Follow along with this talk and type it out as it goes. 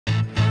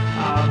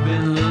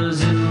been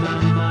losing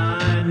my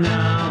mind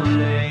now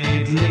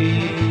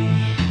lately.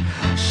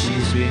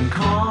 She's been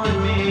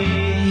calling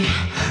me,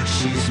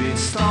 she's been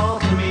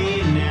stalking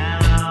me now.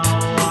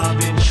 I've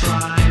been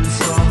trying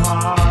so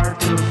hard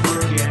to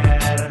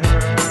forget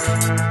her.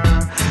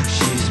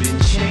 She's been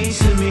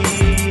chasing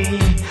me,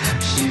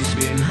 she's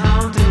been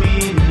haunting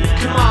me now.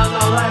 Come on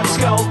now, let's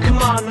go,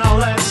 come on now,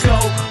 let's go.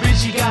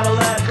 Bitch, you gotta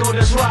let go,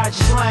 that's right,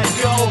 just let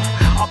go.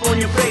 Up on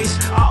your face,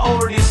 I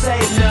already say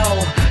no.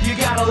 You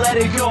gotta let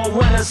it go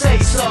when I say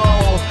so.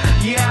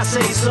 Yeah, I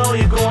say so,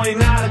 you're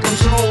going out of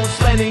control.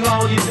 Spending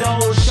all your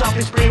dough,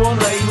 shopping spree won't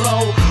lay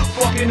low.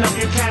 Fucking up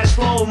your cash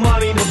flow,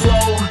 money to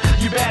blow.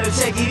 You better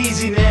take it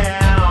easy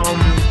now.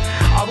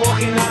 I'm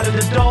walking out of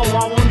the door,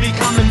 I won't be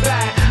coming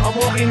back. I'm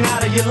walking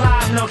out of your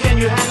life, now can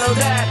you handle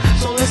that?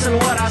 So listen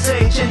what I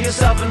say, change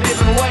yourself in a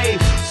different way.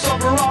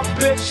 Sober up,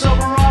 bitch,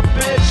 sober up,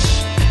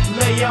 bitch.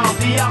 Lay off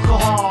the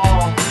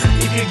alcohol.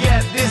 If you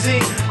get dizzy,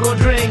 go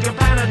drink a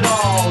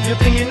Panadol. You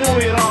think you knew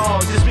it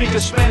all, just because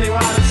you're spending a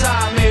lot of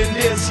time in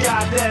this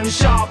goddamn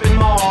shopping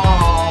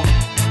mall.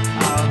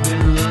 I've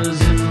been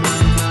losing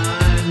my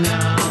mind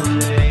now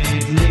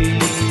lately.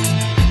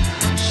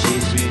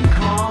 She's been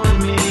calling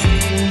me,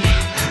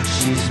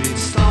 she's been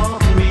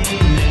stalking me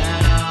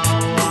now.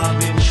 I've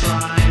been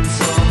trying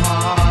so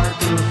hard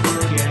to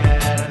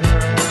forget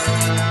her.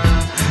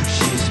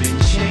 She's been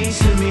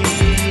chasing me,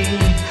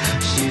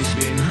 she's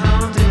been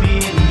haunting me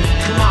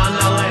now. Come on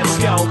now, let's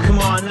go, come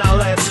on now,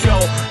 let's go.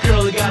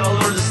 Girl, you gotta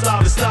learn to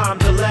stop, it's time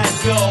to let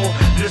go.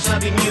 There's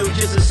nothing new,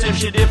 just the same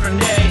shit, different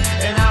day.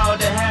 And how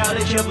the hell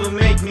did you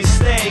make me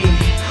stay?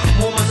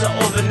 Moments are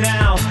over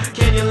now,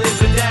 can you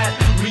live with that?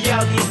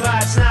 Reality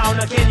bites now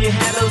can you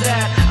handle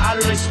that? Out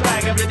of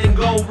respect, everything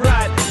go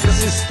right.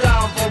 Cause it's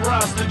time for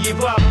us to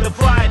give up the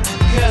fight.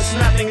 Cause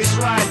nothing is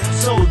right,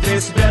 so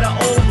this better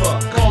over.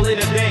 Call it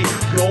a day,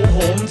 go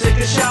home, take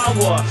a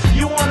shower.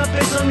 You wanna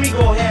piss on me,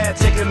 go ahead,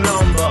 take a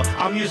number.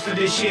 I'm used to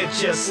this shit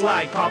just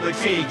like public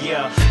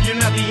figure. You're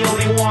not the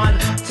only one,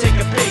 take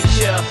a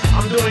picture.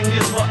 I'm doing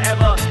this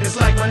forever, it's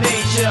like my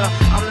nature.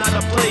 I'm not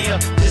a player,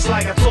 just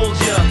like a